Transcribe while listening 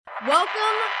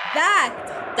Welcome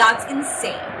back. That's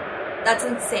insane. That's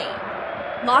insane.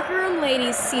 Locker Room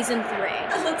Ladies Season 3.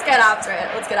 Let's get after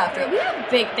it. We have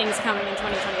big things coming in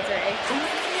 2023. Oh my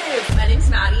goodness. My name's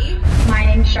Maddi. My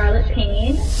name's Charlotte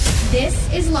Payne.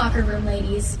 This is Locker Room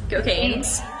Ladies. Go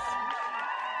Canes.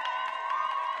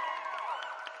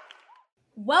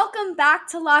 Welcome back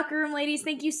to Locker Room Ladies.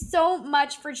 Thank you so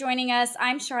much for joining us.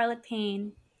 I'm Charlotte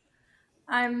Payne.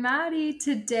 I'm Maddi.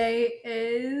 Today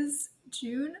is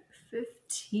June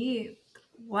 15th.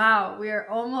 Wow, we are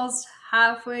almost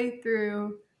halfway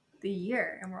through the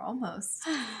year and we're almost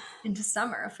into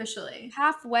summer officially.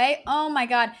 Halfway? Oh my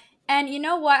God. And you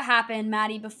know what happened,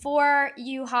 Maddi? Before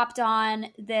you hopped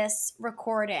on this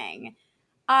recording,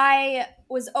 I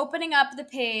was opening up the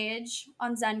page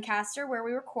on Zencastr where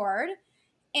we record,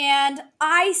 and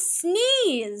I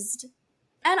sneezed.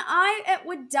 And I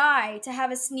would die to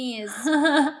have a sneeze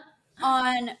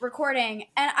on recording.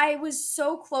 And I was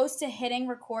so close to hitting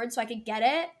record so I could get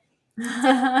it.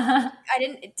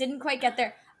 It didn't quite get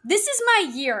there. This is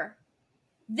my year.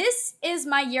 This is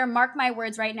my year. Mark my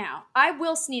words right now. I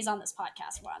will sneeze on this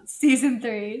podcast once. Season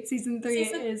 3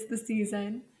 is the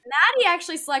season. Maddi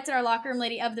actually selected our Locker Room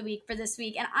Lady of the Week for this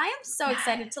week, and I am so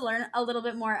excited to learn a little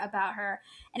bit more about her.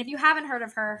 And if you haven't heard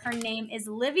of her, her name is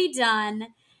Livvy Dunne,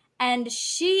 and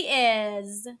she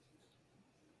is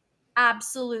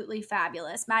absolutely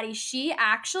fabulous. Maddi, she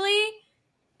actually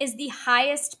is the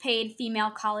highest paid female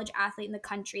college athlete in the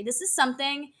country. This is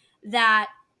something that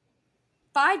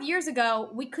 5 years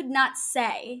ago we could not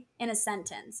say in a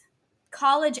sentence.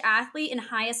 College athlete and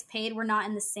highest paid were not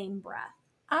in the same breath.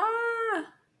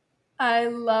 I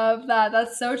love that.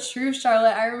 That's so true,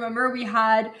 Charlotte. I remember we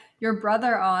had your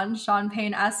brother on, Sean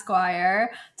Payne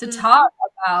Esquire, to talk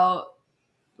about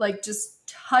like just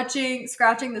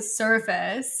scratching the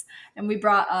surface, and we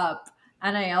brought up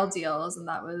NIL deals, and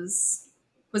that was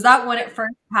that when it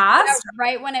first passed?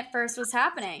 Right when it first was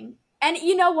happening. And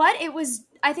you know what?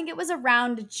 I think it was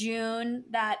around June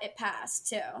that it passed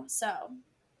too. So,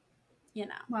 you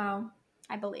know. Wow.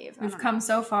 I believe. We've come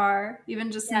so far,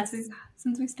 even just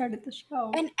since we started the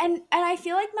show. And I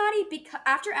feel like, Maddi, because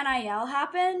after NIL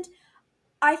happened,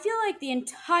 I feel like the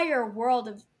entire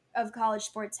world of college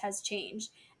sports has changed.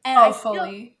 And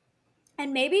fully.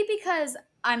 And maybe because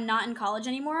I'm not in college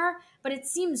anymore, but it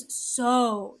seems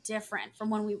so different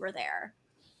from when we were there.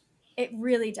 It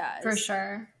really does. For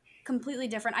sure. Completely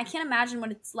different. I can't imagine what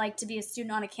it's like to be a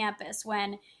student on a campus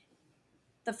when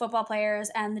the football players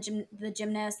and the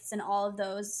gymnasts and all of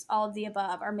the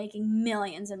above are making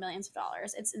millions and millions of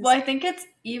dollars. It's insane. Well, I think it's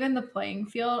even the playing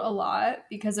field a lot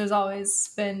because there's always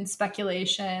been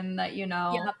speculation that,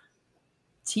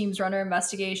 teams run an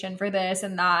investigation for this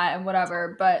and that and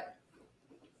whatever. But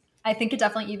I think it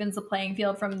definitely evens the playing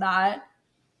field from that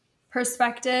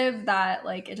perspective that,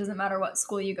 like, it doesn't matter what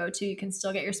school you go to, you can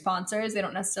still get your sponsors. They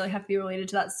don't necessarily have to be related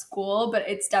to that school, but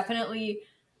it's definitely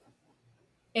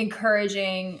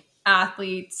encouraging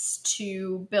athletes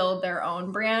to build their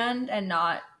own brand and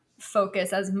not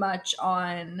focus as much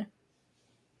on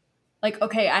like,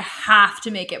 okay, I have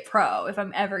to make it pro if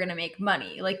I'm ever going to make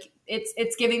money. Like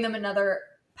it's giving them another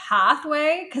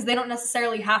pathway because they don't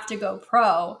necessarily have to go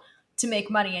pro to make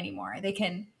money anymore. They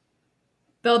can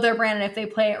build their brand, and if they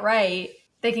play it right,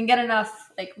 they can get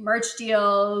enough like merch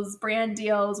deals, brand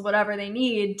deals, whatever they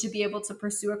need to be able to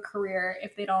pursue a career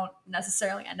if they don't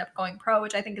necessarily end up going pro,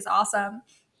 which I think is awesome.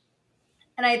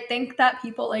 And I think that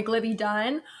people like Livvy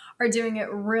Dunne are doing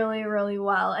it really, really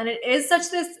well. And it is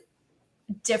such this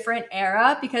different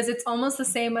era because it's almost the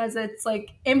same as it's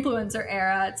like influencer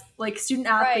era. It's like student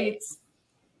athletes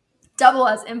double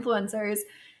as influencers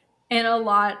in a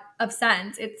lot of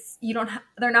sense.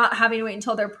 They're not having to wait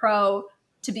until they're pro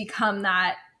to become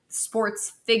that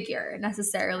sports figure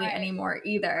necessarily anymore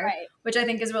either, which I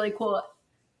think is really cool.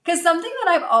 Because something that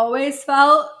I've always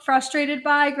felt frustrated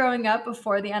by growing up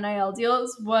before the NIL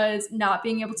deals was not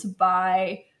being able to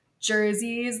buy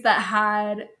jerseys that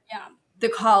had the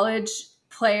college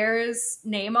player's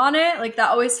name on it. Like that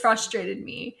always frustrated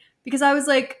me because I was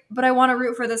like, but I want to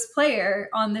root for this player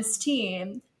on this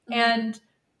team and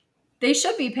they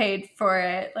should be paid for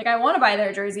it. Like, I want to buy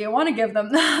their jersey. I want to give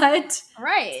them that.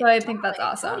 Right. So I think that's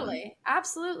awesome. Totally.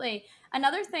 Absolutely.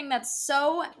 Another thing that's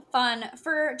so fun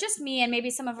for just me and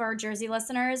maybe some of our Jersey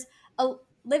listeners,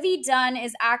 Livvy Dunne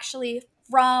is actually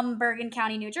from Bergen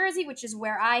County, New Jersey, which is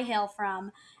where I hail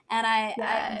from. And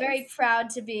I'm very proud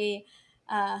to be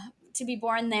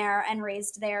born there and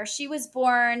raised there. She was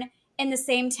born in the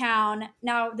same town.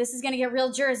 Now, this is going to get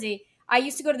real Jersey. I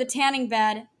used to go to the tanning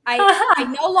bed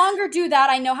I no longer do that.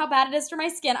 I know how bad it is for my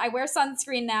skin. I wear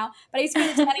sunscreen now, but I used to be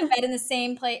in the tanning bed in the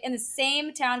same place in the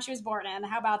same town she was born in.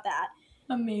 How about that?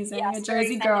 Amazing. Yes, A very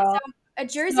Jersey exciting. girl. So, a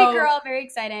Jersey So- girl, very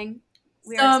exciting.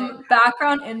 We are Some excited.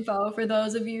 background info for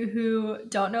those of you who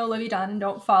don't know Livvy Dunne and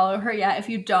don't follow her yet. If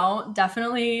you don't,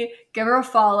 definitely give her a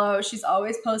follow. She's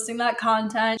always posting that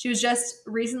content. She was just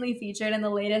recently featured in the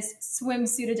latest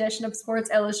swimsuit edition of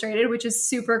Sports Illustrated, which is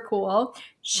super cool.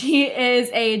 She is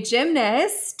a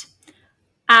gymnast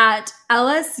at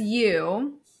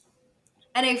LSU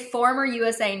and a former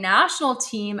USA national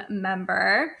team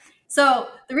member. So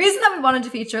the reason that we wanted to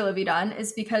feature Livvy Dunne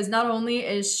is because not only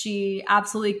is she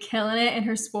absolutely killing it in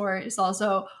her sport, she's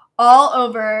also all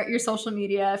over your social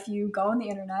media. If you go on the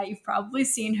internet, you've probably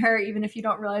seen her. Even if you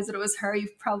don't realize that it was her,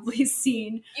 you've probably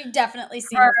seen You've definitely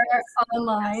seen her her.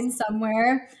 online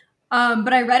somewhere.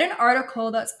 But I read an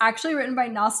article that's actually written by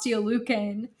Nastia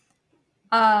Lukin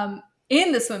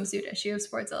in the swimsuit issue of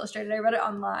Sports Illustrated. I read it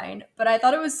online, but I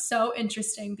thought it was so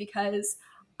interesting because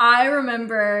I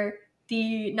remember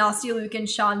the Nastia Lukin,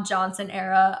 Shawn Johnson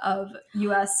era of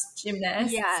U.S.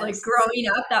 gymnasts. Yes. Like growing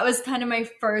up, that was kind of my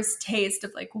first taste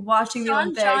of like watching the Shawn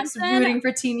Olympics, Johnson- rooting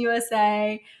for Team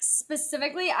USA.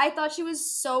 Specifically, I thought she was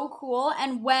so cool.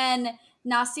 And when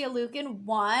Nastia Lukin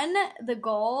won the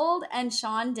gold and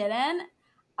Shawn didn't,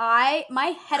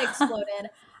 my head exploded.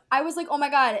 I was like, oh my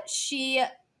God, she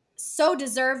so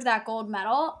deserved that gold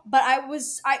medal. But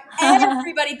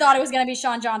everybody thought it was going to be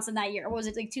Shawn Johnson that year. What was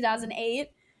it, like 2008?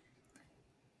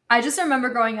 I just remember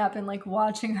growing up and like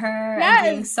watching her Yes.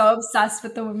 and being so obsessed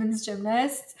with the women's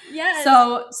gymnasts. Yes.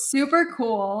 So super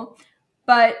cool.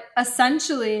 But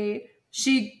essentially,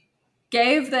 she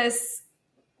gave this,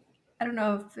 I don't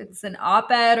know if it's an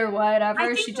op-ed or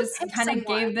whatever. She you just picked kind of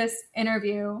someone. gave this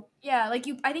interview. Yeah, like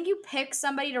I think you pick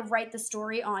somebody to write the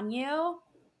story on you.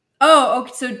 Oh,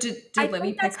 okay. So did I Livvy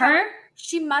think pick that's how- her?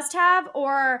 She must have,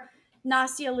 or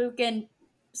Nastia Lukin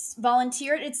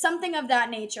volunteered. It's something of that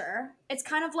nature. It's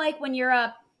kind of like when you're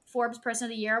a Forbes Person of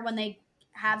the Year, when they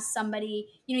have somebody,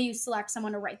 you select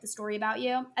someone to write the story about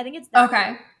you. I think it's that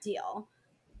Okay. deal.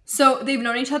 So they've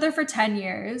known each other for 10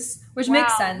 years, which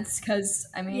makes sense because,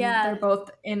 I mean, Yeah. they're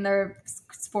both in their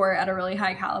sport at a really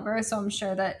high caliber. So I'm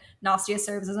sure that Nastia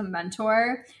serves as a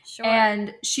mentor. Sure.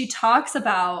 And she talks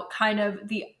about kind of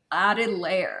the added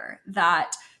layer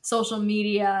that social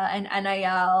media and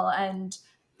NIL and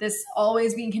this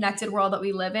always being connected world that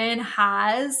we live in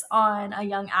has on a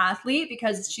young athlete,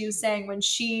 because she was saying when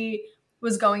she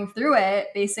was going through it,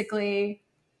 basically,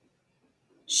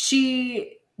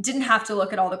 she didn't have to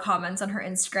look at all the comments on her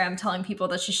Instagram telling people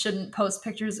that she shouldn't post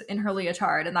pictures in her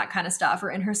leotard and that kind of stuff, or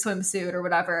in her swimsuit or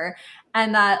whatever,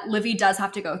 and that Livvy does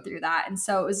have to go through that. And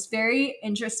so it was very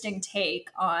interesting take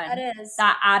on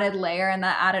that added layer and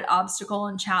that added obstacle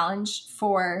and challenge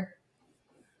for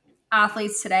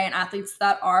athletes today and athletes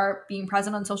that are being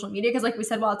present on social media. Because like we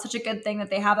said, while it's such a good thing that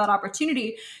they have that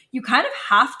opportunity, you kind of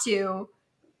have to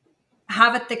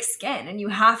have a thick skin and you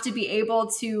have to be able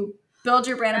to build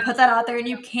your brand and put that out there. And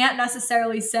you can't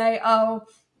necessarily say, oh,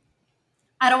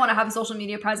 I don't want to have a social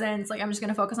media presence. Like, I'm just going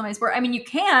to focus on my sport. I mean, you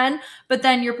can, but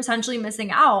then you're potentially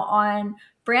missing out on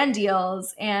brand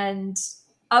deals and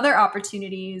other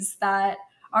opportunities that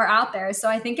are out there. So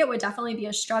I think it would definitely be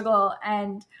a struggle.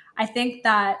 And I think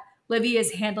that Livvy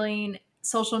is handling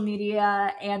social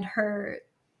media and her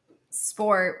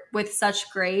sport with such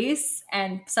grace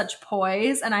and such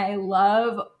poise. And I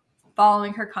love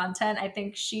following her content. I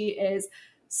think she is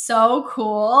so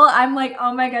cool. I'm like,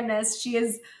 oh my goodness, she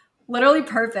is literally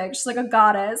perfect. She's like a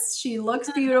goddess. She looks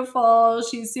beautiful.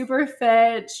 She's super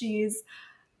fit. She's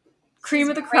cream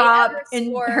of the crop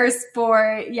in her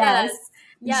sport. Yes.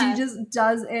 She just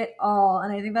does it all.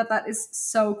 And I think that that is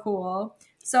so cool.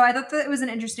 So I thought that it was an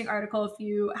interesting article. If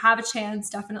you have a chance,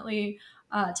 definitely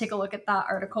take a look at that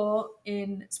article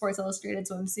in Sports Illustrated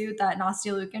Swimsuit that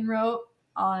Nastia Lukin wrote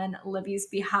on Livvy's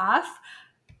behalf.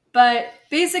 But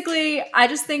basically, I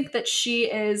just think that she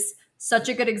is such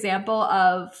a good example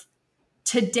of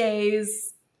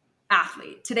today's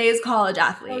athlete, today's college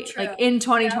athlete, like in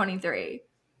 2023.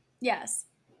 Yes,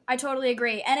 I totally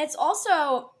agree. And it's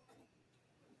also,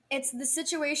 it's the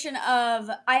situation of,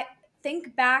 I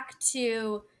think back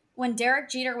to when Derek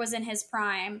Jeter was in his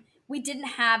prime, we didn't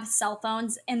have cell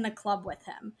phones in the club with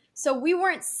him. So we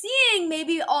weren't seeing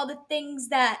maybe all the things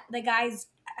that the guys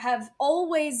have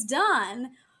always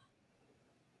done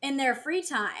in their free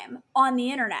time on the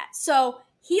internet. So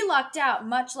he lucked out,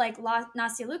 much like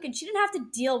Nastia Lukin. She didn't have to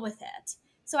deal with it.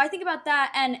 So I think about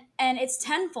that, and it's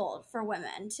tenfold for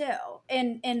women too.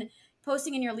 In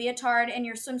posting in your leotard and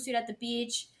your swimsuit at the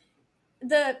beach,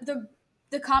 the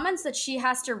the comments that she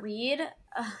has to read,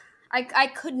 I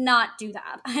could not do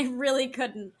that. I really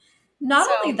couldn't. Not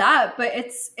only that, but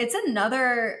it's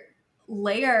another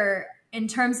layer in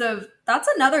terms of that's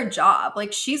another job.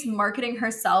 Like she's marketing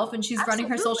herself and she's running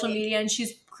her social media and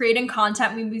she's creating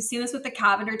content. I mean, we've seen this with the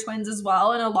Cavender twins as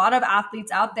well. And a lot of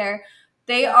athletes out there,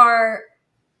 they are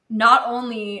not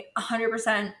only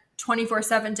 100%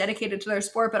 24/7 dedicated to their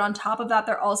sport, but on top of that,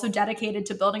 they're also dedicated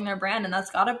to building their brand. And that's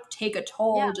got to take a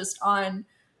toll just on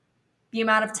the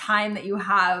amount of time that you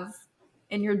have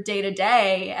in your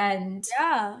day-to-day and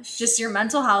just your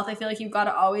mental health. I feel like you've got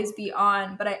to always be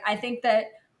on. But I think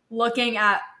that looking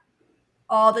at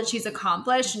all that she's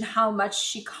accomplished and how much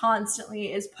she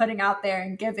constantly is putting out there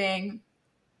and giving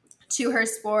to her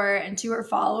sport and to her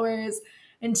followers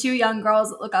and to young girls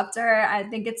that look up to her, I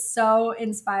think it's so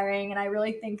inspiring. And I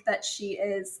really think that she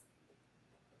is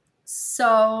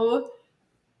so,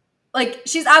 like,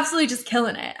 she's absolutely just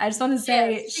killing it. I just want to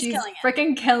say she's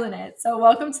freaking killing it. So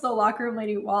welcome to the Locker Room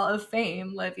Lady Wall of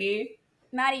Fame, Livvy.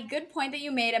 Maddie, good point that you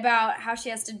made about how she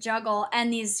has to juggle,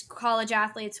 and these college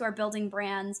athletes who are building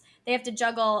brands, they have to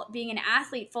juggle being an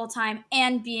athlete full-time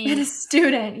and being a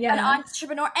student, an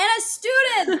entrepreneur and a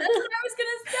student. That's what I was going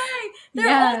to say.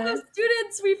 They're also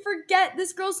students. We forget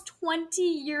this girl's 20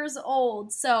 years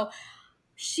old. So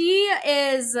she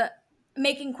is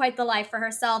making quite the life for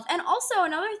herself. And also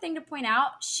another thing to point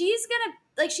out, she's not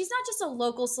just a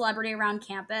local celebrity around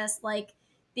campus like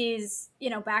these,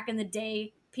 back in the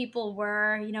day people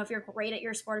were, if you're great at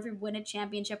your sport, if you win a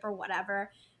championship or whatever.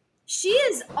 She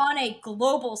is on a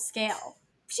global scale.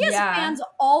 She has fans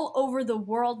all over the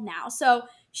world now. So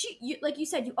like you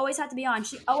said, you always have to be on.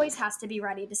 She always has to be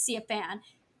ready to see a fan.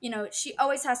 She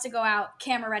always has to go out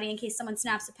camera ready in case someone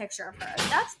snaps a picture of her.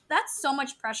 That's so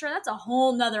much pressure. That's a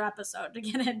whole nother episode to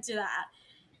get into that.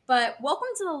 But welcome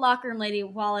to the Locker Room Lady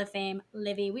Wall of Fame,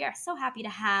 Livvy. We are so happy to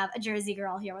have a Jersey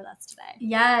girl here with us today.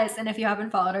 Yes, and if you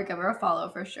haven't followed her, give her a follow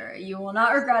for sure. You will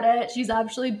not regret it. She's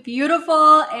absolutely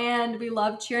beautiful, and we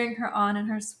love cheering her on in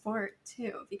her sport,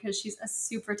 too, because she's a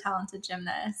super talented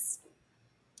gymnast.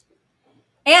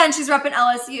 And she's repping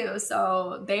LSU,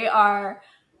 so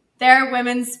their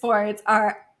women's sports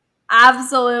are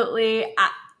absolutely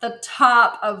at the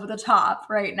top of the top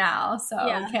right now. So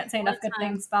I can't say enough good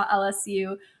things about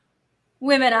LSU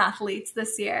women athletes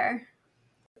this year.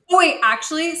 Oh, wait,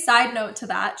 actually, side note to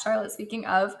that, Charlotte, speaking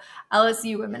of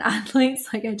LSU women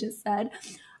athletes, like I just said,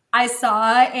 I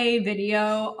saw a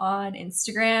video on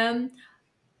Instagram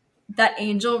that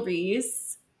Angel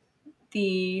Reese,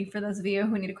 for those of you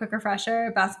who need a quick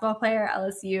refresher, basketball player,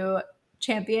 LSU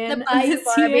champion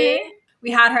this year.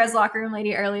 We had her as Locker Room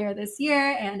Lady earlier this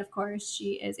year, and of course,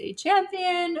 she is a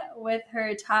champion with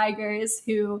her Tigers,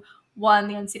 who won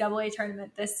the NCAA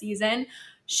tournament this season.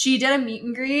 She did a meet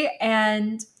and greet,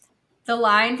 and the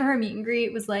line for her meet and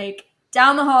greet was like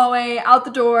down the hallway, out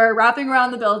the door, wrapping around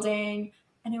the building,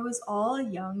 and it was all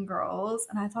young girls,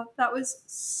 and I thought that was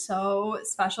so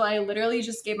special. I literally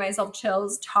just gave myself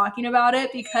chills talking about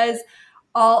it because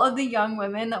all of the young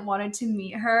women that wanted to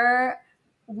meet her,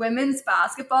 women's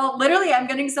basketball, literally I'm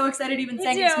getting so excited even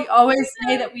saying this. We always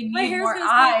say that we need more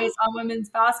eyes on women's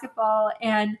basketball,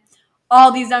 and all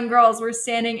these young girls were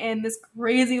standing in this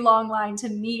crazy long line to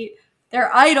meet their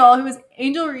idol, who was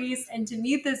Angel Reese, and to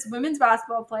meet this women's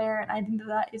basketball player. And I think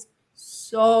that is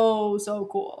so, so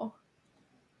cool.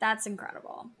 That's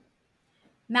incredible.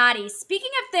 Maddie,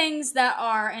 speaking of things that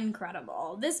are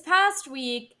incredible, this past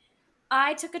week,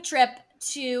 I took a trip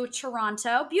to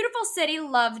Toronto. Beautiful city,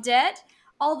 loved it.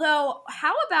 Although,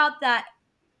 how about the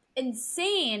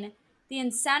insanity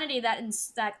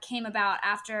that came about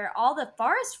after all the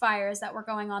forest fires that were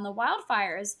going on, the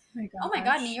wildfires. Oh my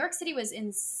God, New York City was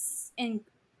in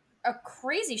a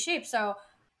crazy shape. So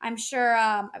I'm sure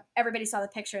everybody saw the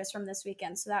pictures from this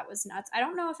weekend. So that was nuts. I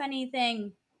don't know if any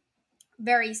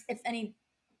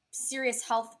serious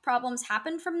health problems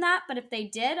happened from that, but if they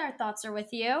did, our thoughts are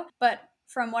with you. But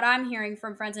from what I'm hearing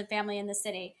from friends and family in the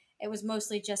city, it was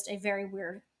mostly just a very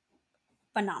weird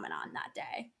phenomenon that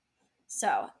day.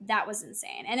 So that was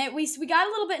insane. And we got a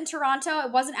little bit in Toronto.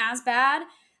 It wasn't as bad,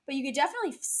 but you could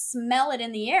definitely smell it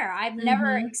in the air. I've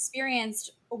never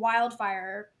experienced a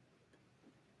wildfire,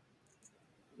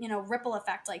 ripple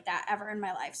effect like that ever in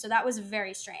my life. So that was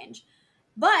very strange.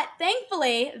 But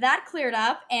thankfully that cleared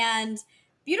up, and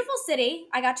beautiful city.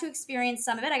 I got to experience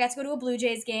some of it. I got to go to a Blue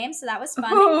Jays game, so that was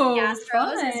fun. Oh, the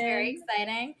Astros. It was very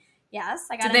exciting. Yes.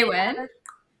 Did they win?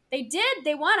 They did.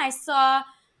 They won. I saw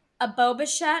a Bo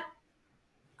Bichette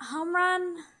home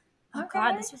run. Oh,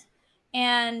 God.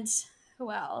 And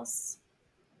who else?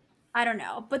 I don't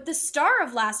know. But the star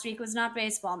of last week was not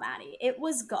baseball, Maddie. It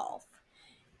was golf.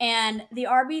 And the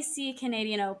RBC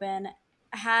Canadian Open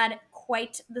had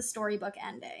quite the storybook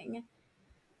ending.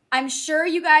 I'm sure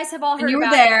you guys have all heard And you were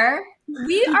about there. it.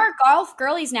 We are golf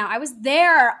girlies now. I was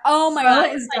there. Oh my God.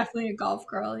 Charlotte is definitely a golf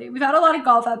girlie. We've had a lot of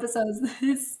golf episodes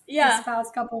this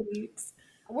past couple of weeks.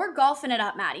 We're golfing it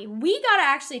up, Maddie. We got to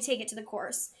actually take it to the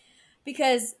course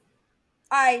because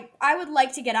I would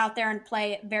like to get out there and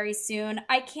play very soon.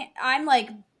 I'm like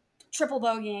triple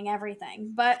bogeying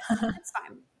everything, but it's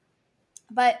fine.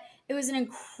 But it was an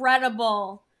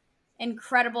incredible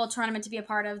tournament to be a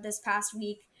part of this past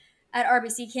week at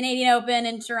RBC Canadian Open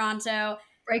in Toronto.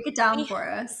 Break it down for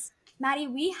us. Maddie,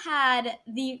 we had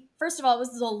first of all, it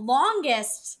was the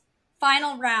longest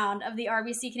final round of the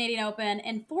RBC Canadian Open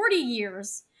in 40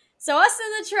 years. So us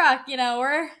in the truck,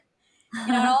 we're,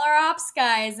 all our ops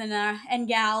guys and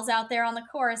gals out there on the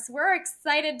course, we're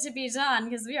excited to be done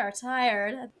because we are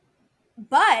tired.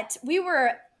 But we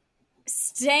were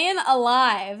staying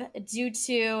alive due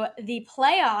to the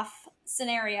playoff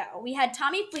scenario. We had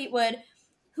Tommy Fleetwood,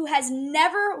 who has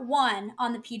never won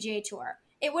on the PGA Tour.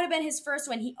 It would have been his first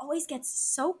win. He always gets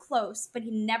so close, but he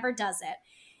never does it.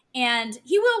 And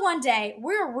he will one day.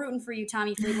 We're rooting for you,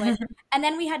 Tommy Fleetwood. And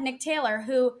then we had Nick Taylor,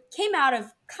 who came out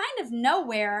of kind of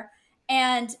nowhere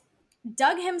and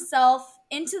dug himself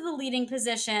into the leading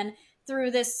position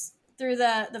through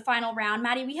the final round.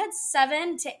 Maddie, we had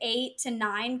 7 to 8 to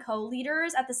 9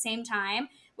 co-leaders at the same time,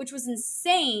 which was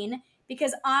insane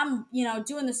because I'm,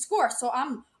 doing the score. So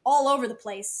I'm all over the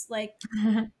place. Like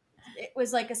it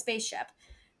was like a spaceship,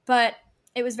 but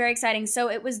it was very exciting. So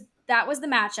that was the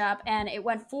matchup and it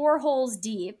went 4 holes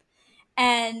deep.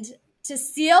 And to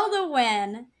seal the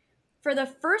win for the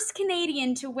first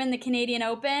Canadian to win the Canadian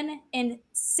Open in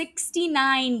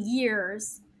 69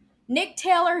 years, Nick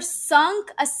Taylor sunk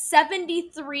a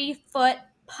 73-foot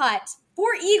putt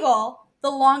for eagle, the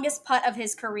longest putt of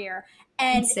his career.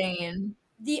 And insane.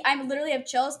 I literally have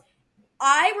chills.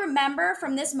 I remember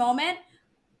from this moment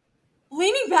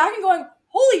leaning back and going,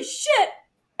 holy shit,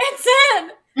 it's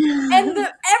in. And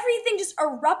everything just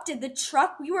erupted. The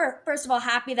truck, we were, first of all,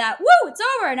 happy that, woo, it's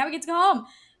over. Now we get to go home.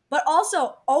 But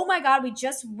also, oh my God, we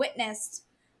just witnessed,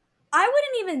 I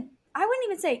wouldn't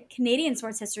even say Canadian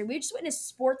sports history. We just witnessed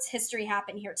sports history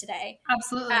happen here today.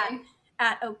 Absolutely.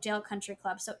 At Oakdale Country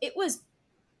Club. So it was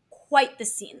quite the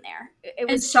scene there.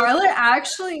 And Charlotte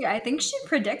actually, I think she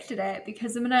predicted it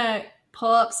because I'm going to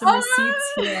pull up some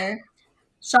receipts here.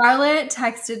 Charlotte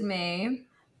texted me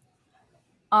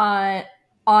on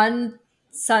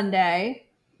Sunday.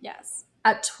 Yes.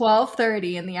 At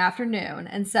 12:30 in the afternoon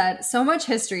and said, so much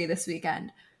history this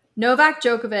weekend. Novak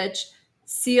Djokovic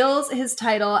seals his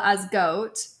title as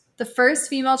GOAT, the first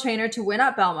female trainer to win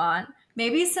at Belmont.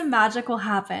 Maybe some magic will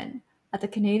happen at the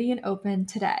Canadian Open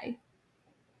today.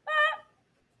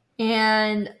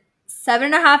 And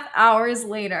 7.5 hours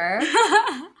later,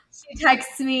 she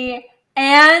texts me,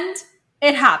 and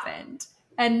it happened.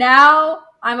 And now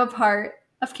I'm a part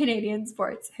of Canadian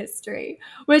sports history,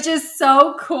 which is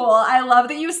so cool. I love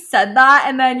that you said that.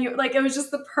 And then it was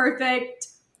just the perfect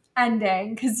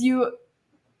ending because you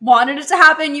wanted it to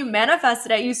happen. You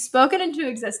manifested it. You spoke it into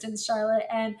existence, Charlotte.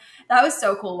 And that was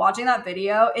so cool. Watching that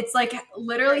video, it's like,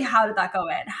 literally, how did that go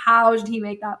in? How did he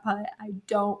make that putt? I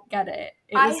don't get it.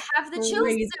 I have the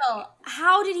chills still.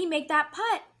 How did he make that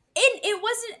putt?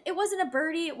 It wasn't a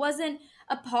birdie. It wasn't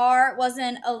a par. It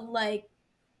wasn't a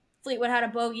Fleetwood had a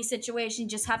bogey situation. You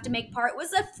just have to make par. It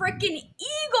was a freaking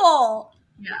eagle.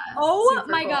 Yeah. Oh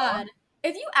my God.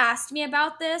 If you asked me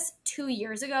about this 2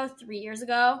 years ago, 3 years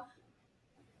ago,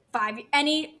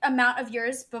 any amount of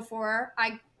years before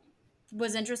I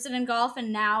was interested in golf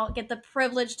and now get the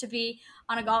privilege to be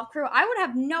on a golf crew, I would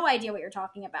have no idea what you're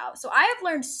talking about. So I have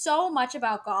learned so much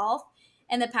about golf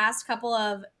in the past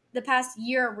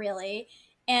year, really.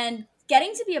 And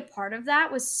getting to be a part of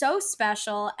that was so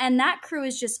special. And that crew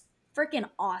is just freaking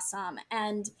awesome.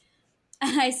 And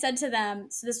I said to them,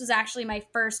 so this was actually my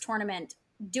first tournament,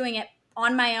 doing it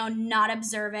on my own, not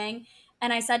observing.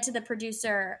 And I said to the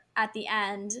producer at the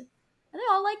end, are they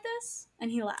all like this?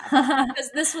 And he laughed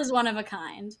because this was one of a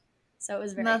kind. So it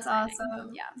was very exciting.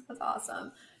 Awesome. Yeah. That's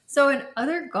awesome. So in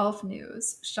other golf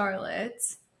news, Charlotte,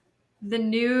 the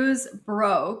news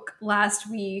broke last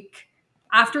week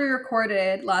after we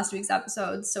recorded last week's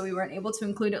episode. So we weren't able to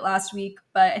include it last week,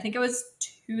 but I think it was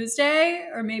Tuesday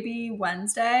or maybe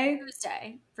Wednesday.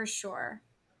 Tuesday, for sure.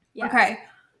 Yes. Okay.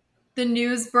 The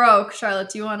news broke. Charlotte,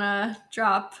 do you want to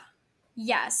drop?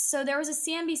 Yes. So there was a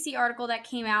CNBC article that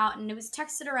came out and it was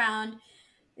texted around.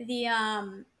 The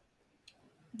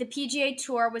PGA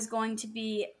Tour was going to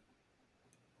be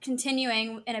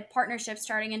continuing in a partnership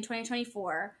starting in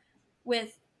 2024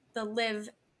 with the Live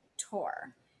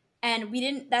Tour. And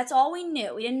that's all we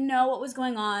knew. We didn't know what was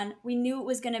going on. We knew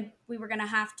we were going to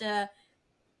have to,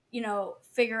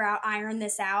 iron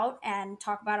this out and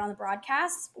talk about it on the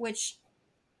broadcast, which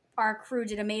our crew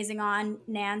did amazing on.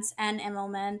 Nance and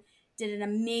Immelman did an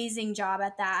amazing job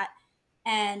at that.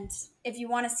 And if you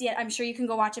want to see it, I'm sure you can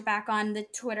go watch it back on the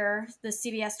Twitter, the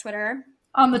CBS Twitter.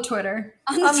 On the Twitter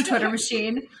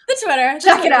machine. The Twitter.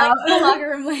 Check it out. The locker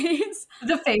room ladies.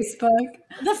 The Facebook.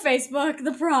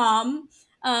 The prom.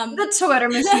 The Twitter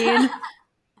machine.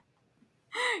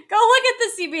 Go look at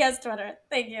the CBS Twitter.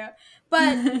 Thank you.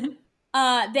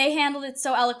 But they handled it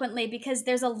so eloquently because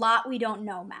there's a lot we don't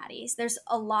know, Maddie. There's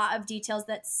a lot of details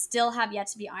that still have yet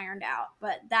to be ironed out.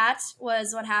 But that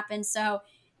was what happened. So,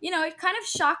 it kind of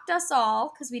shocked us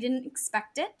all because we didn't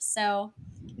expect it. So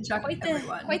quite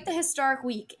the historic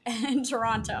week in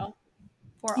Toronto.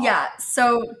 For all. Yeah.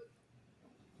 So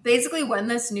basically when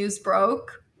this news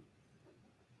broke,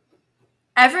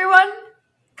 everyone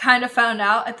kind of found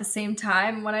out at the same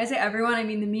time. When I say everyone, I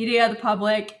mean the media, the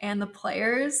public, and the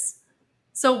players.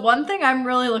 So one thing I'm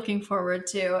really looking forward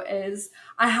to is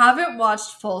I haven't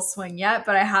watched Full Swing yet,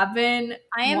 but I have been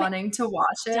wanting to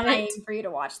watch it. Dying for you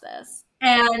to watch this.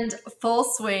 And Full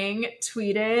Swing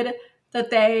tweeted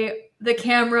that the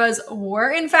cameras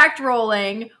were in fact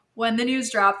rolling when the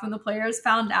news dropped, when the players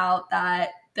found out that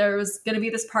there was going to be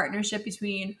this partnership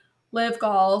between Liv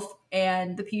Golf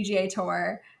and the PGA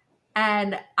Tour.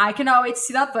 And I cannot wait to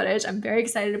see that footage. I'm very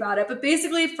excited about it. But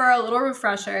basically, for a little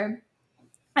refresher,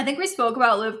 I think we spoke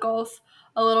about Liv Golf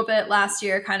a little bit last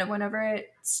year, kind of whenever it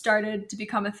started to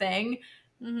become a thing.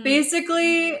 Mm-hmm.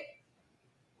 Basically,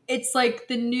 it's like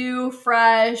the new,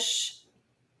 fresh,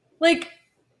 like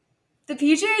the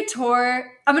PGA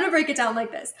Tour. I'm going to break it down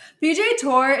like this. PGA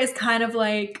Tour is kind of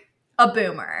like a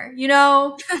boomer,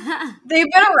 They've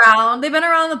been around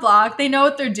the block. They know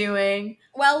what they're doing.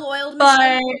 Well-oiled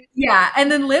machine. But yeah,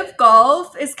 and then Liv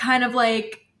Golf is kind of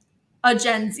like a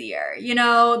Gen Zer,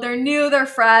 They're new, they're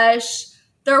fresh.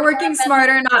 They're working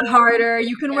smarter, not harder.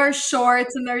 You can wear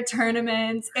shorts in their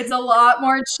tournaments. It's a lot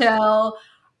more chill.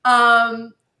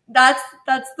 That's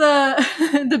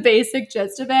the the basic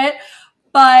gist of it.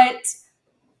 But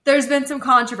there's been some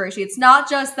controversy. It's not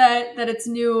just that it's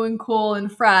new and cool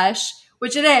and fresh,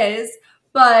 which it is,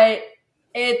 but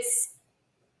it's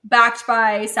backed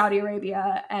by Saudi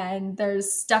Arabia, and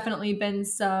there's definitely been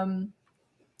some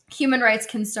human rights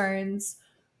concerns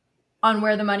on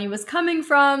where the money was coming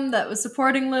from that was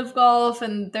supporting Liv Golf,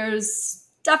 and there's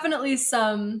definitely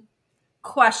some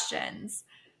questions.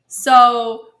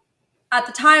 So at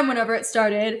the time, whenever it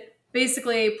started,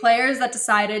 basically players that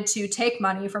decided to take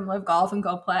money from Liv Golf and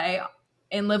go play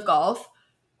in Liv Golf,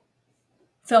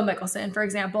 Phil Mickelson, for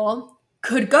example,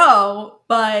 could go,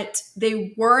 but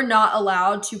they were not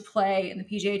allowed to play in the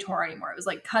PGA Tour anymore. It was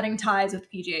like cutting ties with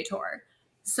the PGA Tour.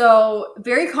 So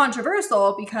very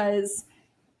controversial because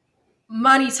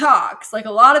money talks. Like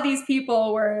a lot of these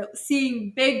people were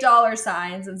seeing big dollar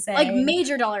signs and saying, like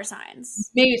major dollar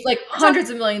signs, like hundreds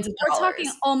of millions of dollars. We're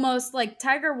talking almost like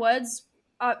Tiger Woods.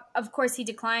 Of course, he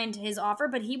declined his offer,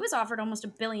 but he was offered almost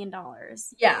 $1 billion.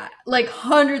 Yeah, like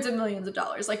hundreds of millions of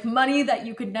dollars, like money that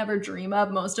you could never dream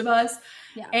of, most of us.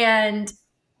 Yeah. And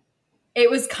it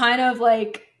was kind of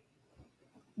like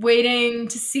waiting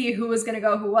to see who was going to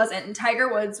go, who wasn't. And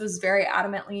Tiger Woods was very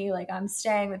adamantly like, I'm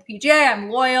staying with PGA. I'm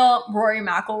loyal. Rory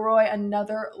McIlroy,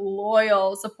 another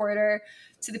loyal supporter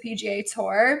to the PGA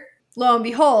Tour. Lo and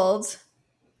behold,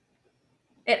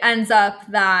 it ends up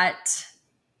that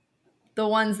the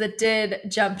ones that did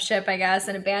jump ship, I guess,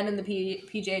 and abandon the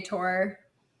PGA Tour,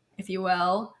 if you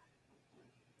will,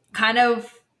 kind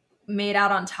of made out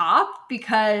on top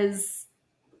because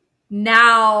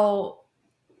now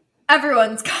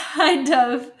everyone's kind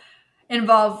of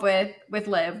involved with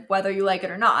Liv, whether you like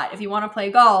it or not. If you want to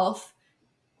play golf,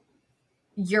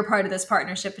 you're part of this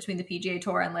partnership between the PGA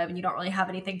Tour and Liv, and you don't really have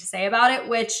anything to say about it,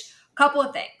 which, a couple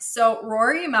of things. So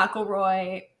Rory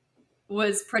McIlroy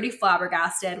was pretty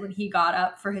flabbergasted when he got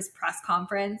up for his press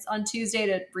conference on Tuesday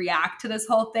to react to this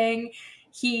whole thing.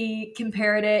 He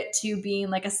compared it to being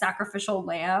like a sacrificial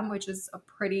lamb, which is a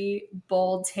pretty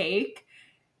bold take.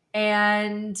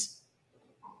 And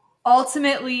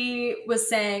ultimately was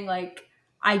saying like,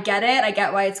 I get it. I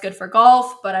get why it's good for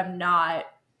golf, but I'm not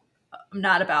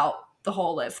about the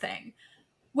whole Liv thing,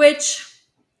 which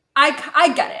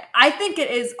I get it. I think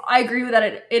it is. I agree with that.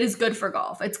 It is good for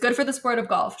golf. It's good for the sport of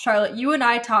golf. Charlotte, you and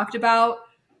I talked about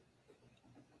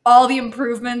all the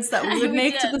improvements that we would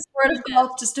make to the sport of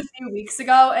golf just a few weeks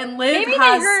ago, and Liv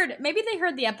maybe they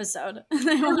heard the episode. Liv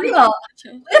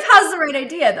has the right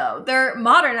idea though. They're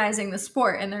modernizing the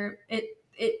sport, and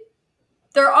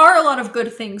there are a lot of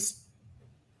good things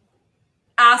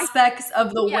aspects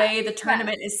of the way the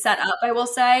tournament is set up, I will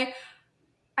say.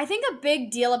 I think a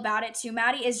big deal about it too,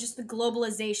 Maddie, is just the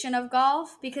globalization of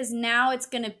golf, because now it's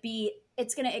going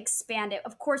to expand it.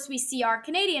 Of course, we see our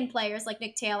Canadian players like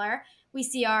Nick Taylor. We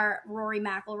see our Rory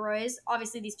McIlroys.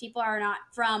 Obviously, these people are not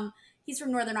from, he's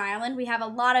from Northern Ireland. We have a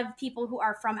lot of people who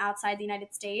are from outside the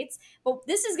United States. But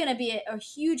this is going to be a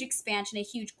huge expansion, a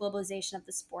huge globalization of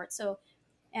the sport. So,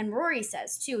 and Rory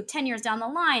says, too, 10 years down the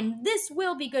line, this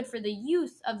will be good for the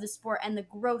youth of the sport and the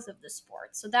growth of the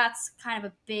sport. So that's kind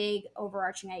of a big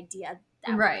overarching idea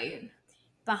that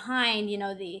behind,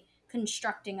 the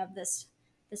constructing of this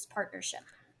partnership.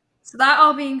 So that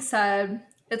all being said,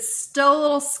 it's still a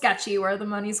little sketchy where the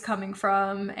money's coming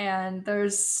from, and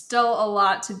there's still a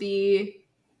lot to be,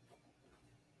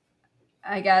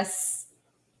 I guess,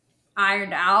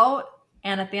 ironed out.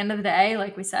 And at the end of the day,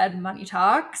 like we said, money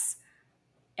talks.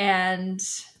 And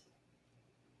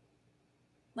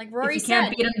like Rory if you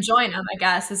can't beat them, join them, I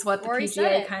guess, is what Rory the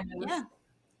PGA kind of. Yeah,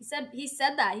 he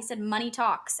said that. He said money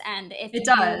talks, and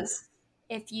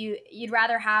if you'd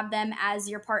rather have them as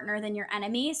your partner than your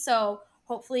enemy. So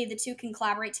hopefully the two can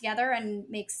collaborate together and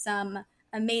make some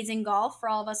amazing golf for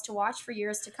all of us to watch for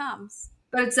years to come.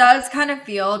 But it does kind of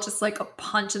feel just like a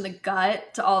punch in the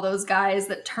gut to all those guys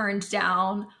that turned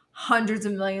down hundreds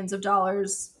of millions of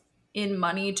dollars in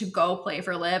money to go play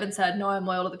for Liv and said, no, I'm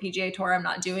loyal to the PGA Tour. I'm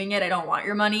not doing it. I don't want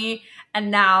your money.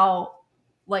 And now,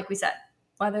 like we said,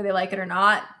 whether they like it or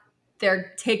not,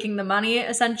 they're taking the money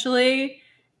essentially.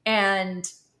 And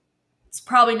it's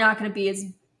probably not going to be as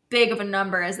big of a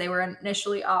number as they were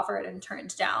initially offered and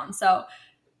turned down. So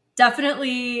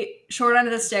definitely short end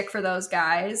of the stick for those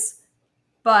guys.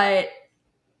 But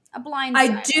a blind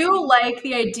I do like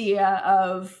the idea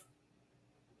of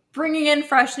bringing in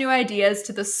fresh new ideas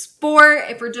to the sport.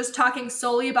 If we're just talking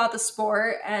solely about the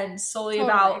sport and solely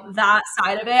about that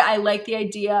side of it, I like the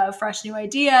idea of fresh new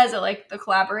ideas. I like the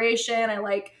collaboration. I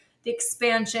like the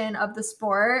expansion of the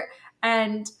sport.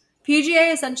 And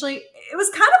PGA essentially, it was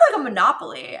kind of like a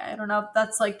monopoly. I don't know if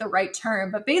that's like the right term,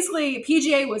 but basically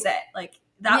PGA was it. Like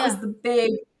that was the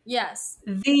big. Yes.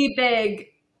 The big.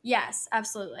 Yes,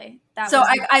 absolutely. So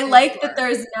I like that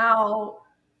there's now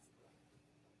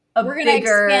a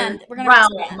bigger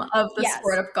realm of the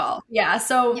sport of golf. Yeah.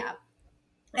 So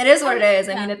it is what it is.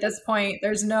 I mean, at this point,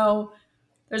 there's no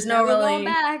really going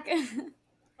back.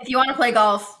 If you want to play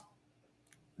golf,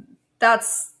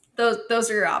 those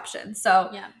are your options. So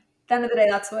at the end of the day,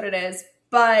 that's what it is.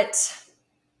 But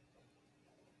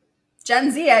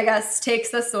Gen Z, I guess, takes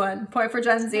this one. Point for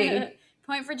Gen Z.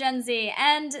 Point for Gen Z.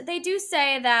 And they do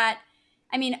say that,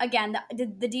 I mean, again,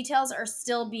 the details are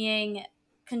still being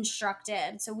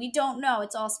constructed. So we don't know.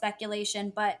 It's all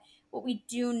speculation. But what we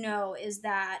do know is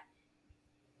that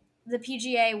the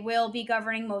PGA will be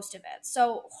governing most of it.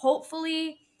 So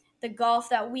hopefully the golf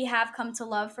that we have come to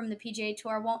love from the PGA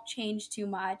Tour won't change too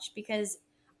much, because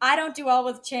I don't do well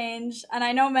with change, and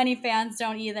I know many fans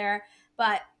don't either.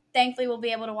 But thankfully we'll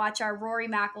be able to watch our Rory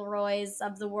McIlroys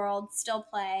of the world still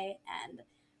play, and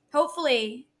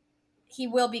hopefully he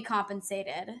will be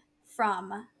compensated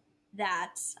from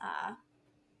that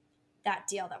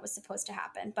deal that was supposed to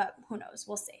happen. But who knows?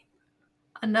 We'll see.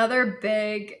 Another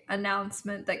big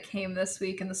announcement that came this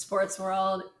week in the sports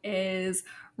world is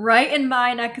right in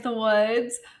my neck of the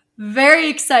woods. Very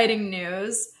exciting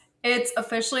news. It's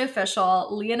officially official.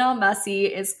 Lionel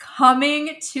Messi is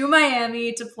coming to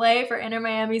Miami to play for Inter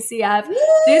Miami CF. Woo!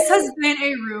 This has been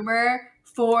a rumor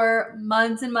for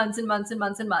months and months and months and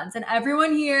months and months. And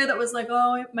everyone here that was like,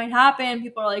 oh, it might happen.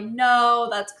 People are like, no,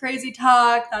 that's crazy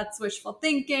talk. That's wishful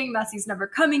thinking. Messi's never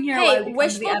coming here. Hey,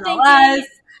 wishful thinking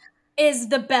is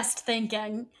the best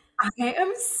thinking. I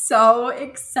am so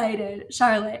excited,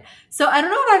 Charlotte. So I don't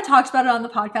know if I've talked about it on the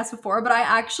podcast before, but I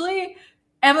actually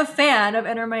am a fan of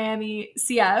Inter Miami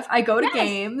CF. I go to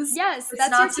games. Yes, it's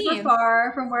not super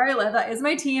far from where I live. That is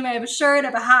my team. I have a shirt, I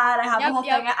have a hat, I have the whole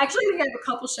thing. I actually think I have a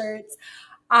couple shirts.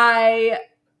 I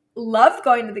love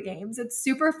going to the games. It's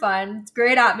super fun. It's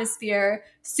great atmosphere,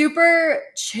 super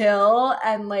chill,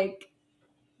 and like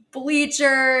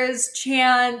bleachers,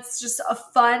 chants, just a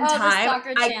fun time.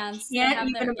 I can't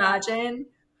even imagine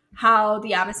how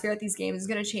the atmosphere at these games is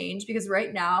going to change, because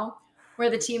right now where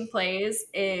the team plays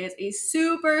is a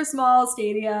super small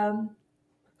stadium,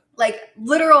 like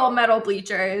literal metal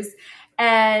bleachers,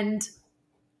 and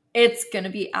it's going to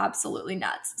be absolutely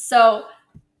nuts. So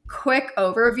quick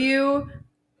overview.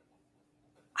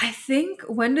 I think,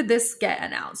 when did this get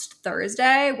announced?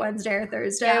 Wednesday or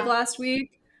Thursday of last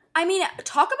week? I mean,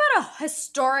 talk about a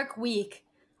historic week.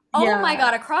 Oh my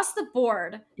God, across the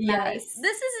board. Yes.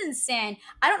 This is insane.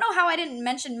 I don't know how I didn't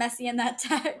mention Messi in that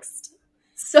text.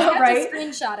 So, I have right? to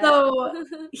screenshot it. So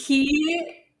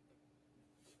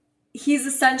he's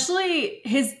essentially,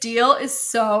 his deal is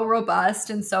so robust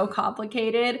and so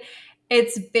complicated.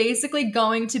 It's basically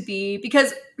going to be,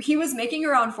 because he was making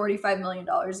around $45 million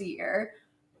a year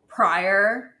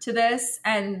prior to this,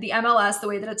 and the MLS, the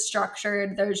way that it's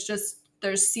structured,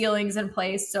 there's ceilings in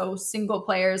place. So single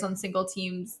players on single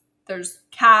teams, there's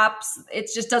caps. It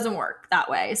just doesn't work that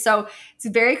way. So it's a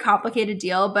very complicated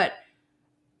deal, but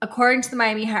according to the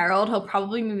Miami Herald, he'll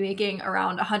probably be making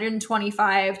around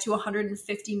 $125 to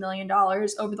 $150 million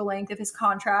over the length of his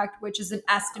contract, which is an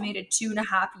estimated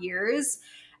 2.5 years.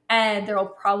 And there will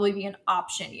probably be an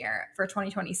option year for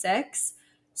 2026.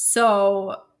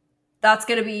 So that's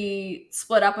going to be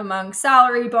split up among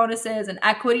salary, bonuses, and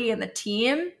equity in the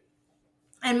team.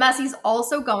 And Messi's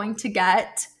also going to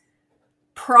get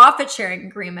profit sharing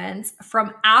agreements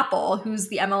from Apple, who's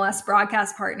the MLS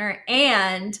broadcast partner,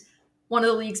 and one of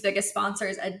the league's biggest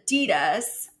sponsors,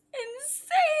 Adidas.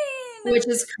 Insane. Which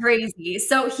is crazy.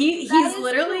 So he's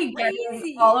literally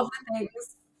getting all of the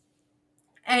things.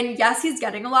 And yes, he's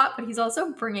getting a lot, but he's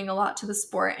also bringing a lot to the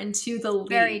sport and to the league.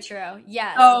 Very true.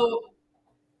 Yes. So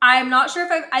I'm not sure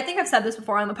if I think I've said this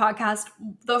before on the podcast.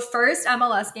 The first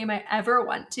MLS game I ever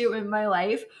went to in my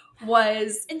life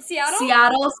was in Seattle?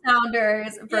 Seattle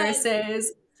Sounders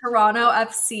versus Toronto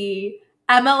FC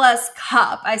MLS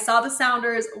Cup. I saw the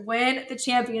Sounders win the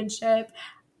championship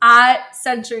at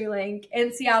CenturyLink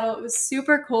in Seattle. It was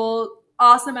super cool.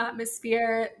 Awesome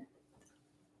atmosphere.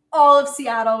 All of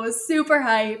Seattle was super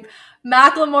hype.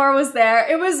 Macklemore was there.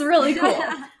 It was really cool.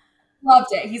 Loved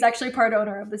it. He's actually part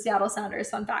owner of the Seattle Sounders,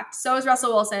 fun fact. So is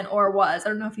Russell Wilson, or was. I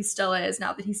don't know if he still is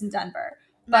now that he's in Denver.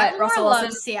 But Russell Wilson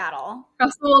loves Seattle.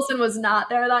 Russell Wilson was not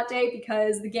there that day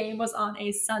because the game was on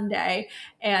a Sunday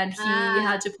and he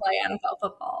had to play NFL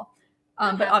football.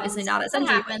 But obviously not at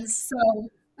CenturyLink. So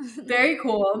very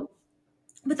cool.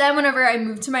 But then whenever I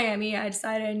moved to Miami, I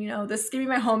decided, this is going to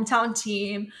be my hometown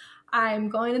team. I'm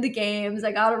going to the games.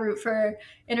 I got to root for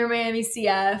Inter Miami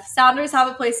CF. Sounders have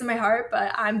a place in my heart,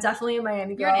 but I'm definitely a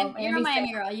Miami girl. You're a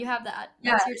Miami girl. You have that.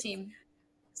 That's your team.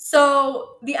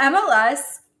 So the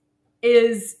MLS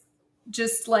is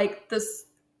just like this,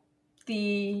 the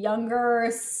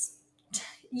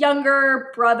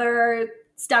younger brother,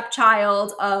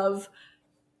 stepchild of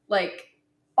like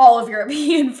all of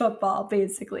European football,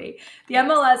 basically. The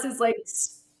MLS is like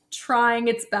trying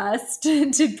its best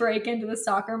to break into the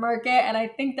soccer market. And I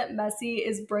think that Messi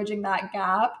is bridging that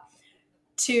gap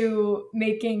to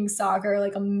making soccer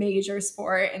like a major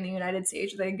sport in the United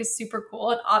States, which I think is super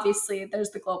cool. And obviously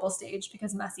there's the global stage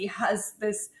because Messi has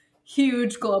this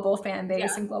huge global fan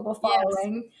base and global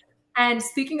following. Yes. And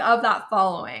speaking of that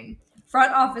following,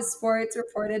 Front Office Sports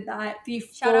reported that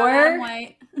before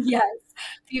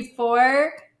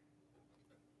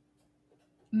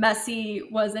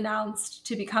Messi was announced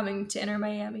to be coming to Inter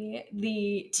Miami,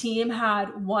 the team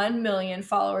had 1 million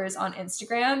followers on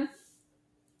Instagram.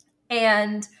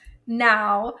 And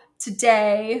now,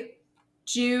 today,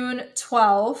 June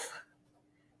 12th,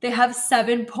 they have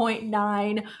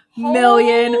 7.9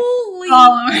 million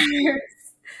followers.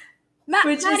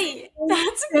 Maddie,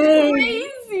 that's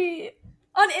crazy.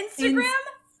 On Instagram?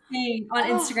 Insane. On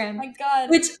Instagram. Oh my God.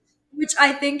 Which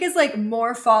I think is like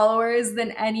more followers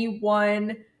than any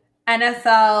one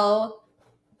NFL,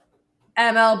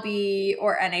 MLB,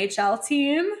 or NHL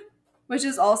team, which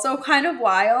is also kind of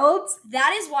wild.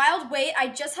 That is wild. Wait, I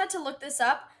just had to look this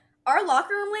up. Our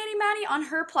locker room lady, Maddie, on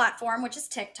her platform, which is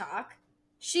TikTok,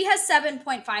 she has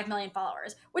 7.5 million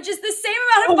followers, which is the same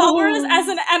amount of followers as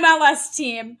an MLS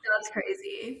team. That's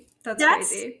crazy. That's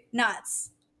crazy.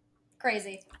 Nuts.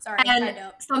 Crazy. Sorry. And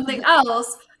something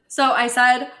else. So I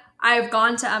said I've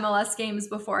gone to MLS games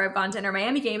before. I've gone to Inter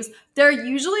Miami games. They're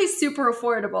usually super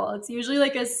affordable. It's usually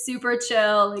like a super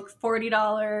chill, like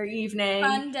 $40 evening.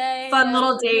 Fun day. Fun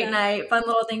little date night. Fun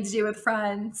little thing to do with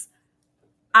friends.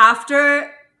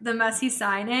 After the Messi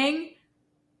signing,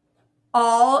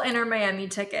 all Inter Miami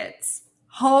tickets,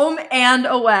 home and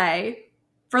away,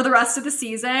 for the rest of the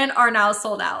season are now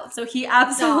sold out. So he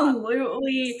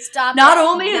absolutely not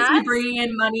only is he bringing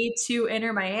in money to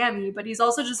Inter Miami, but he's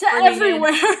also just bringing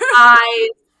in eyes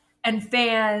and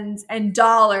fans and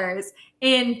dollars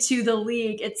into the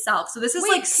league itself. So this is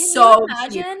so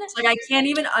huge. Like I can't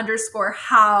even underscore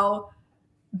how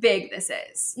big this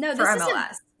is for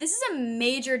MLS. This is a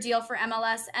major deal for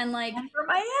MLS and for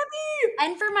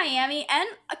Miami. And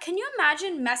can you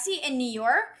imagine Messi in New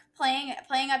York playing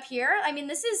up here? I mean,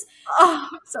 this is I'm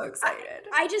so excited.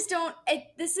 I just don't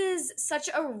this is such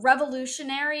a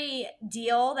revolutionary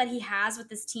deal that he has with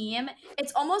this team.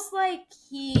 It's almost like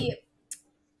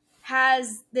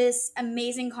has this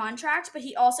amazing contract, but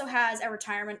he also has a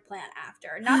retirement plan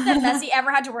after. Not that Messi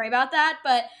ever had to worry about that,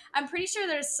 but I'm pretty sure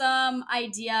there's some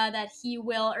idea that he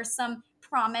will, or some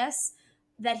promise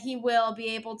that he will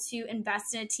be able to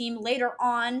invest in a team later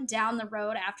on down the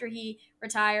road after he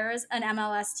retires, an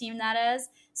MLS team that is.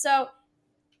 So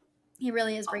he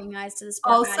really is bringing eyes to the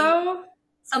sport. Also,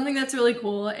 something that's really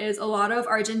cool is a lot of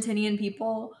Argentinian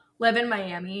people live in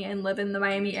Miami and live in the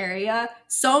Miami area,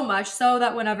 so much so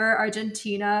that whenever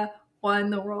Argentina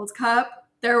won the World Cup,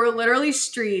 there were literally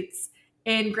streets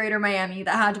in Greater Miami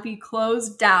that had to be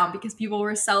closed down because people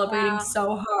were celebrating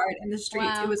so hard in the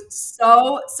streets. It was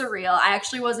so surreal. I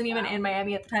actually wasn't even in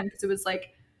Miami at the time because it was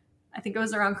like, I think it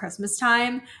was around Christmas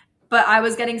time, but I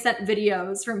was getting sent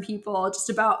videos from people just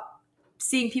about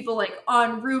seeing people like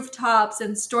on rooftops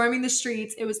and storming the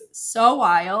streets. It was so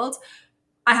wild.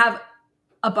 I have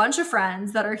a bunch of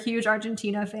friends that are huge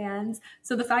Argentina fans.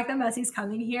 So the fact that Messi's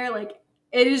coming here, like,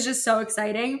 it is just so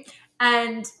exciting.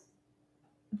 And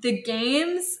the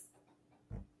games,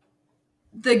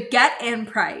 the get-in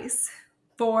price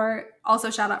for,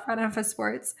 also shout out for NFS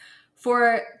Sports,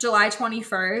 for July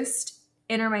 21st,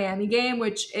 Inter Miami game,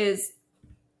 which is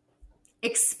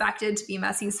expected to be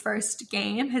Messi's first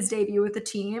game, his debut with the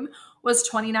team, was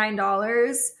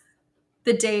 $29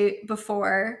 the day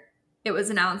before it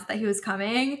was announced that he was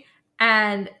coming.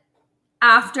 And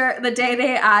after the day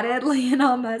they added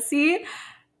Lionel Messi,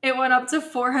 it went up to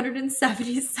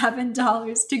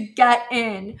 $477 to get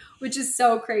in, which is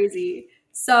so crazy.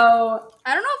 So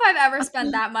I don't know if I've ever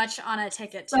spent that much on a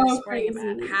ticket to a sporting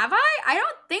event. Have I? I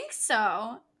don't think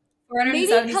so.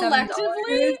 Maybe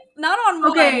collectively? Not on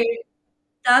one. Okay,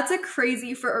 that's a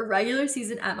crazy for a regular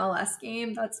season MLS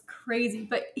game. That's crazy.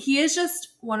 But he is just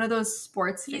one of those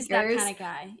sports figures. He's that kind of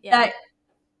guy. Yeah. That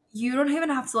you don't even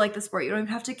have to like the sport. You don't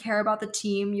even have to care about the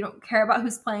team. You don't care about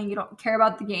who's playing. You don't care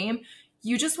about the game.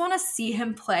 You just want to see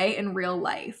him play in real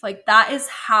life. Like, that is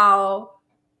how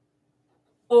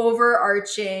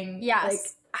overarching, like,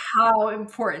 how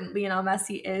important Lionel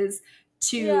Messi is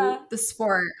to the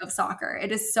sport of soccer.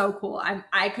 It is so cool.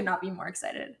 I could not be more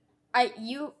excited. I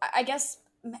guess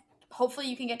hopefully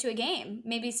you can get to a game.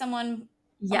 Maybe someone,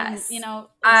 we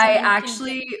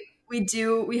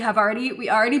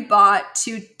already bought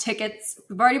 2 tickets.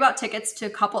 We've already bought tickets to a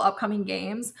couple upcoming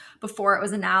games before it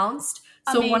was announced.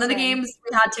 So Amazing. One of the games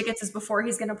we had tickets is before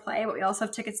he's going to play, but we also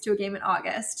have tickets to a game in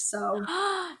August. So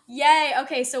yay.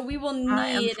 Okay. So we will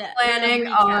need planning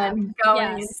on going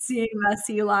and seeing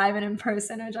Messi live and in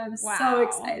person, which I'm so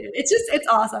excited. It's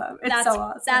awesome. It's so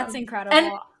awesome. That's incredible.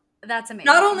 And that's amazing.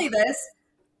 Not only this,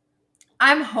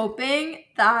 I'm hoping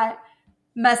that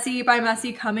by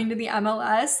Messi coming to the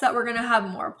MLS, that we're going to have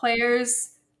more players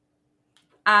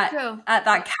at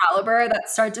that caliber that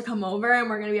start to come over, and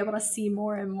we're going to be able to see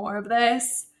more and more of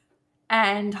this.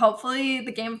 And hopefully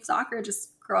the game of soccer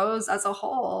just grows as a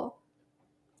whole.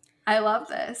 I love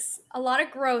this. A lot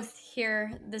of growth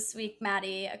here this week,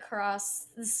 Maddi, across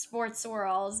the sports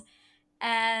world.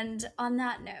 And on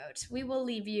that note, we will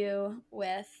leave you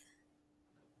with,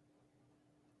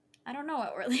 I don't know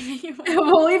what we're leaving you with.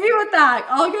 We'll leave you with that.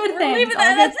 All good things.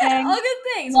 All good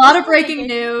things. A lot of breaking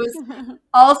news.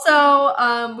 Also,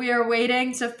 we are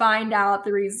waiting to find out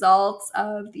the results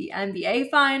of the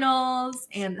NBA Finals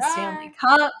and the Stanley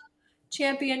Cup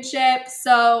Championship.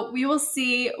 So we will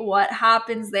see what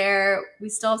happens there. We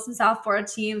still have some South Florida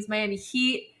teams. Miami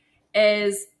Heat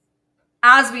is,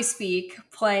 as we speak,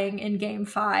 playing in Game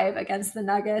 5 against the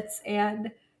Nuggets, and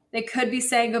they could be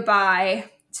saying goodbye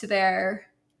to their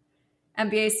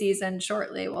NBA season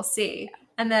shortly. We'll see.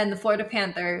 And then the Florida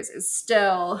Panthers is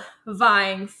still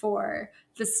vying for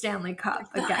the Stanley Cup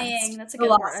against the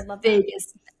Las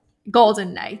Vegas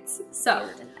Golden Knights. So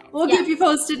we'll keep you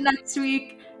posted next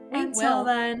week. Until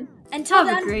then, have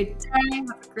a great day. Have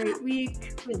a great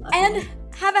week. We love you.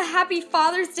 Have a happy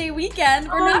Father's Day weekend.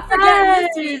 We're not forgetting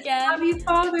this weekend. Happy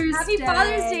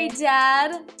Father's Day,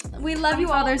 Dad. We love you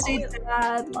all. Father's Day,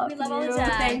 Dad. We love all the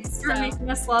dads. Thanks for making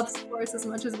us love sports as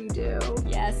much as we do.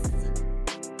 Yes.